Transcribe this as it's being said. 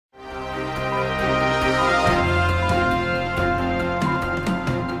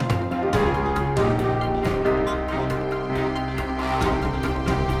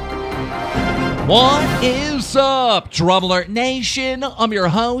What is up, DramaAlert Nation? I'm your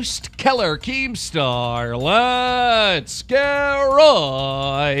host, Keller Keemstar. Let's get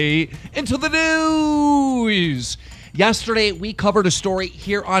right into the news. Yesterday, we covered a story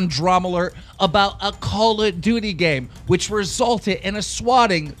here on DramaAlert about a Call of Duty game, which resulted in a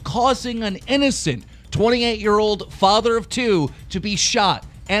swatting, causing an innocent 28-year-old father of two to be shot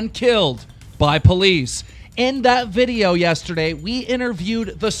and killed by police. In that video yesterday, we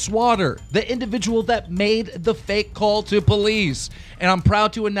interviewed the swatter, the individual that made the fake call to police. And I'm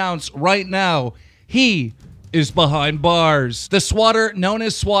proud to announce right now, he is behind bars. The swatter, known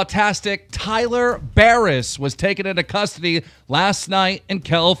as Swatastic, Tyler Barris, was taken into custody last night in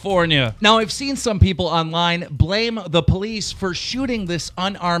California. Now, I've seen some people online blame the police for shooting this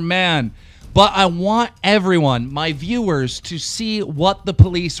unarmed man. But I want everyone, my viewers, to see what the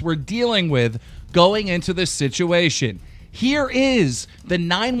police were dealing with going into this situation. Here is the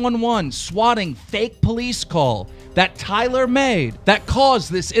 911 swatting fake police call that Tyler made that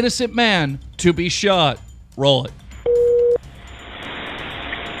caused this innocent man to be shot. Roll it.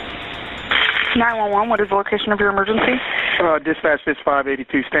 911, what is the location of your emergency? Dispatch, this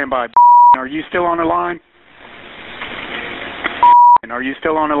 582, standby. Are you still on the line? Are you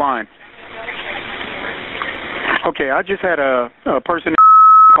still on the line? Okay, I just had a person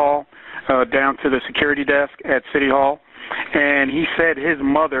call down to the security desk at City Hall, and he said his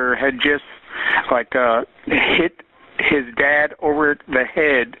mother had just hit his dad over the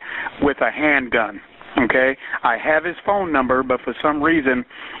head with a handgun. Okay, I have his phone number, but for some reason,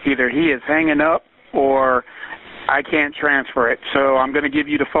 either he is hanging up or I can't transfer it. So I'm going to give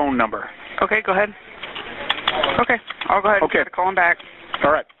you the phone number. Okay, go ahead. Okay, I'll go ahead and try to call him back.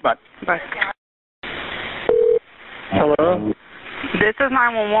 All right, bye. Bye. Hello? This is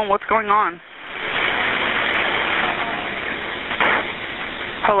 911. What's going on?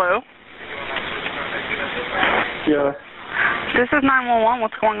 Hello? Yeah. This is 911.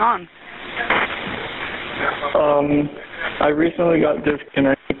 What's going on? I recently got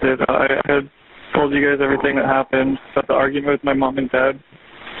disconnected. I had told you guys everything that happened about the argument with my mom and dad.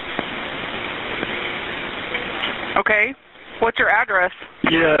 Okay. What's your address?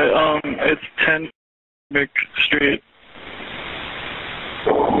 Yeah, it's 10 Mick Street.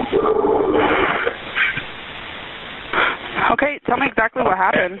 Okay, tell me exactly what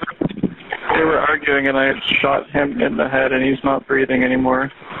happened. They were arguing and I shot him in the head and he's not breathing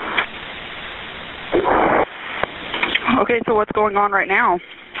anymore. Okay, so what's going on right now?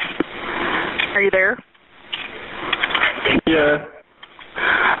 Are you there? Yeah.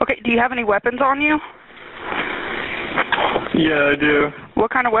 Okay, do you have any weapons on you? Yeah, I do.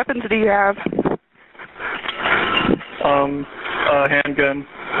 What kind of weapons do you have? A handgun.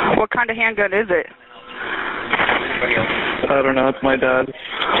 What kind of handgun is it? I don't know, it's my dad's.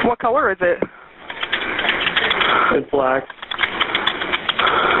 What color is it? It's black.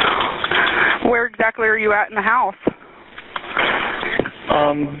 Where exactly are you at in the house?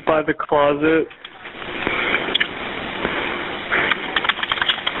 By the closet.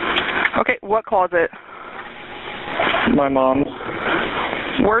 Okay, what closet? My mom's.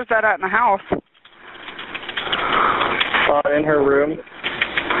 Where's that at in the house? In her room,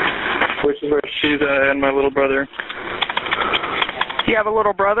 which is where she's at, and my little brother. You have a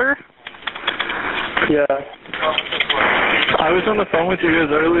little brother? Yeah. I was on the phone with you guys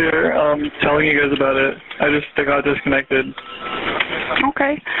earlier, telling you guys about it. I just got disconnected.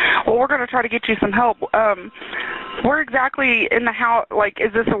 Okay. Well, we're going to try to get you some help. Where exactly in the house,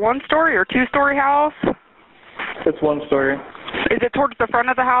 is this a one-story or two-story house? It's one story. Is it towards the front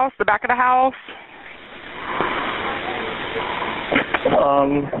of the house, the back of the house?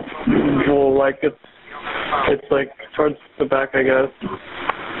 Well, it's towards the back, I guess.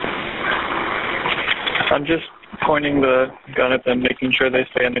 I'm just pointing the gun at them, making sure they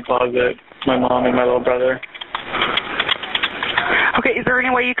stay in the closet. My mom and my little brother. Okay, is there any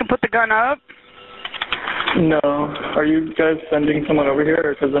way you can put the gun up? No. Are you guys sending someone over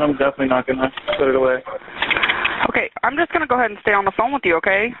here? Because then I'm definitely not going to put it away. Okay, I'm just going to go ahead and stay on the phone with you,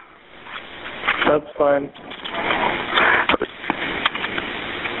 okay? That's fine.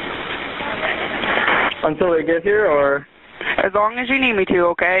 Until they get here, or? As long as you need me to,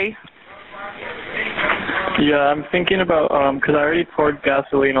 okay? Yeah, I'm thinking about, because I already poured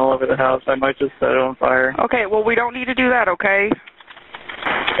gasoline all over the house. I might just set it on fire. Okay, well, we don't need to do that, okay?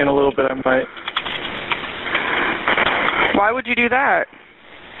 In a little bit, I might. Why would you do that?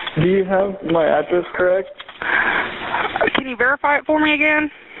 Do you have my address correct? Can you verify it for me again?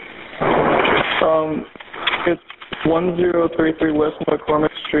 It's 1033 West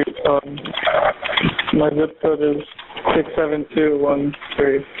McCormick Street. My zip code is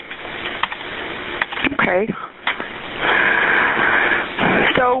 67213. Okay.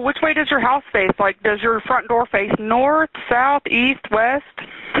 So which way does your house face? Like, does your front door face north, south, east, west?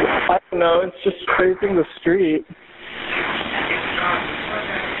 I don't know. It's just facing the street.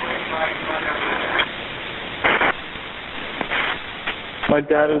 My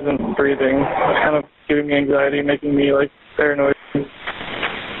dad isn't breathing. It's kind of giving me anxiety, making me, like, paranoid.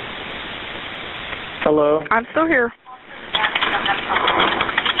 Hello? I'm still here.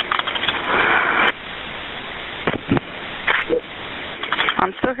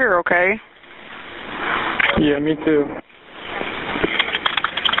 I'm still here, okay? Yeah, me too.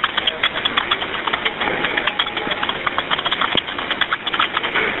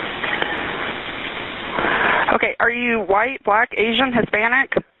 Okay, are you white, black, Asian,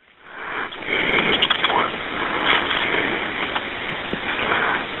 Hispanic?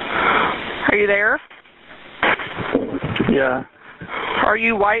 Are you there? Yeah. Are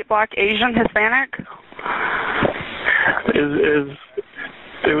you white, black, Asian, Hispanic?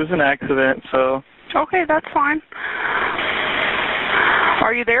 It was an accident, so... Okay, that's fine.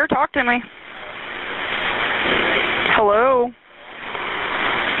 Are you there? Talk to me. Hello?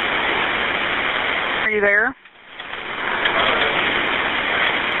 Are you there?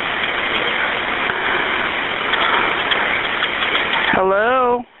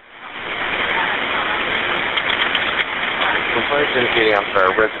 Hello? Complaints indicating, I'm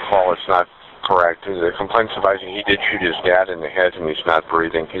sorry, I read the call, it's not correct. The complaint's advising he did shoot his dad in the head and he's not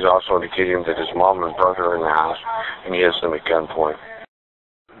breathing. He's also indicating that his mom and brother are in the house and he has them at gunpoint.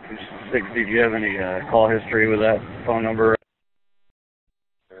 Did you have any call history with that phone number?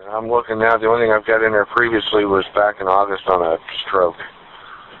 I'm looking now. The only thing I've got in there previously was back in August on a stroke.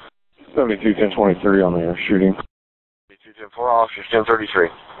 72-1023 on the shooting. 72-10-4, officers 1033.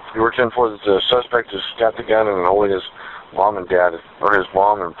 You were 10-4 that the suspect has got the gun and holding his mom and dad, or his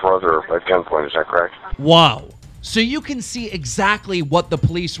mom and brother at gunpoint. Is that correct? Wow. So you can see exactly what the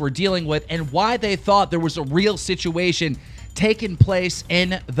police were dealing with and why they thought there was a real situation taking place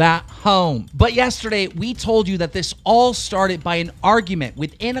in that home. But yesterday, we told you that this all started by an argument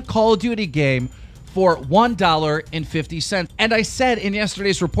within a Call of Duty game for $1.50. And I said in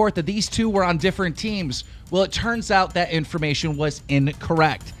yesterday's report that these two were on different teams. Well, it turns out that information was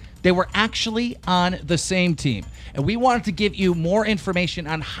incorrect. They were actually on the same team. And we wanted to give you more information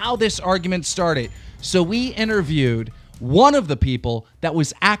on how this argument started. So we interviewed one of the people that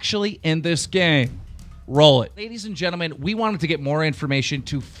was actually in this game. Roll it. Ladies and gentlemen, we wanted to get more information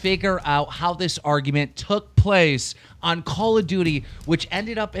to figure out how this argument took place on Call of Duty, which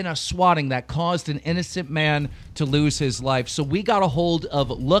ended up in a swatting that caused an innocent man to lose his life. So we got a hold of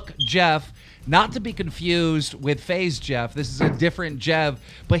Look Jeff, not to be confused with FaZe Jeff. This is a different Jeff,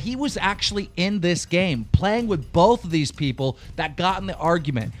 but he was actually in this game, playing with both of these people that got in the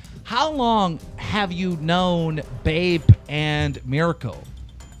argument. How long have you known Bape and Miracle?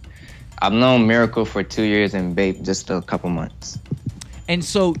 I've known Miracle for 2 years and Bape just a couple months. And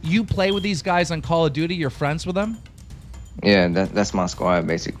so you play with these guys on Call of Duty? You're friends with them? Yeah, that's my squad,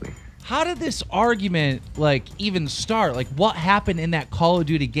 basically. How did this argument, like, even start? Like, what happened in that Call of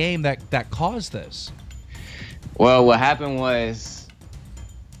Duty game that caused this? Well, what happened was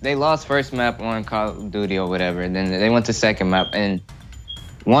they lost first map on Call of Duty or whatever, and then they went to second map, and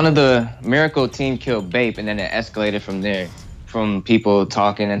one of the Miracle team killed Bape, and then it escalated from there, from people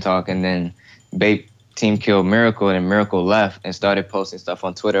talking and talking. Then Bape team killed Miracle, and Miracle left and started posting stuff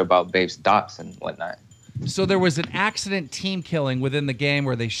on Twitter about Bape's dots and whatnot. So there was an accident team killing within the game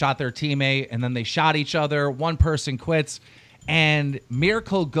where they shot their teammate and then they shot each other. One person quits, and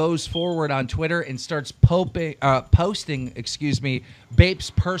Miracle goes forward on Twitter and starts posting, Bape's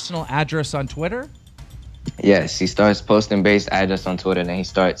personal address on Twitter. Yes, he starts posting Bape's address on Twitter, and then he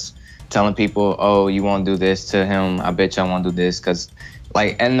starts telling people, "Oh, you won't do this to him. I bet y'all won't do this." Because,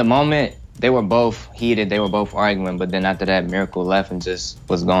 like, in the moment, they were both heated. They were both arguing. But then after that, Miracle left and just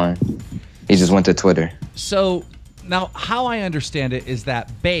was gone. He just went to Twitter. So now how I understand it is that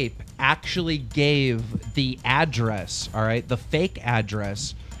Bape actually gave the address, all right, the fake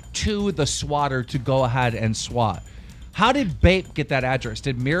address, to the swatter to go ahead and swat. How did Bape get that address?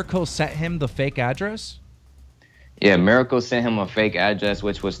 Did Miracle set him the fake address? Yeah, Miracle sent him a fake address,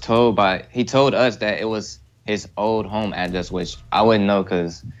 which was he told us that it was his old home address, which I wouldn't know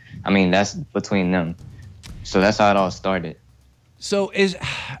because, I mean, that's between them. So that's how it all started. So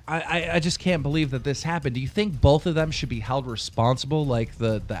I just can't believe that this happened. Do you think both of them should be held responsible, like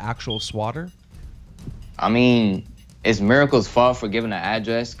the actual swatter? I mean, it's Miracle's fault for giving an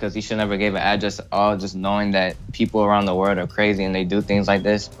address because he should never gave an address at all, just knowing that people around the world are crazy and they do things like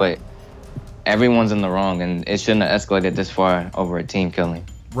this. But everyone's in the wrong, and it shouldn't have escalated this far over a team killing.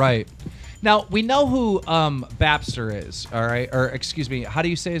 Right. Now, we know who Bapster is, all right? Or, excuse me, how do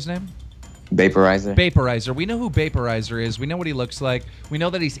you say his name? Vaporizer. Vaporizer. We know who Vaporizer is. We know what he looks like. We know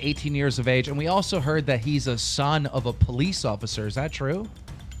that he's 18 years of age. And we also heard that he's a son of a police officer. Is that true?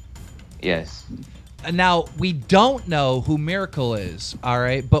 Yes. Now, we don't know who Miracle is, all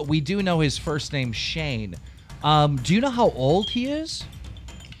right? But we do know his first name, Shane. Do you know how old he is?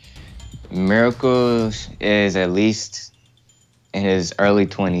 Miracle is at least in his early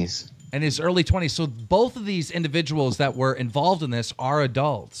 20s. In his early 20s. So both of these individuals that were involved in this are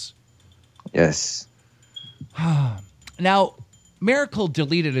adults. Yes. Now, Miracle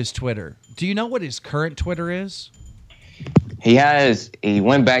deleted his Twitter. Do you know what his current Twitter is? He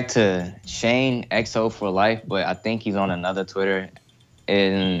went back to Shane XO for life, but I think he's on another Twitter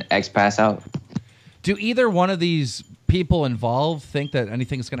in X Pass Out. Do either one of these people involved think that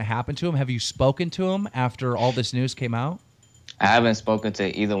anything's going to happen to him? Have you spoken to him after all this news came out? I haven't spoken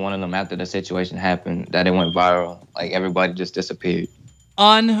to either one of them after the situation happened, that it went viral. Like, everybody just disappeared.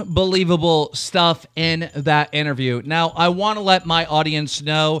 Unbelievable stuff in that interview. Now, I want to let my audience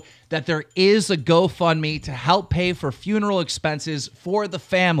know that there is a GoFundMe to help pay for funeral expenses for the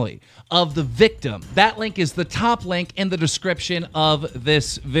family of the victim. That link is the top link in the description of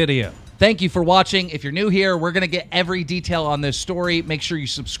this video. Thank you for watching. If you're new here, we're going to get every detail on this story. Make sure you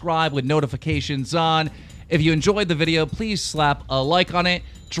subscribe with notifications on. If you enjoyed the video, please slap a like on it.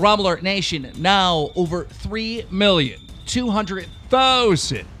 DramaAlert Nation, now over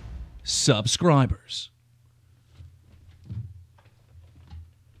 3,200,000 subscribers.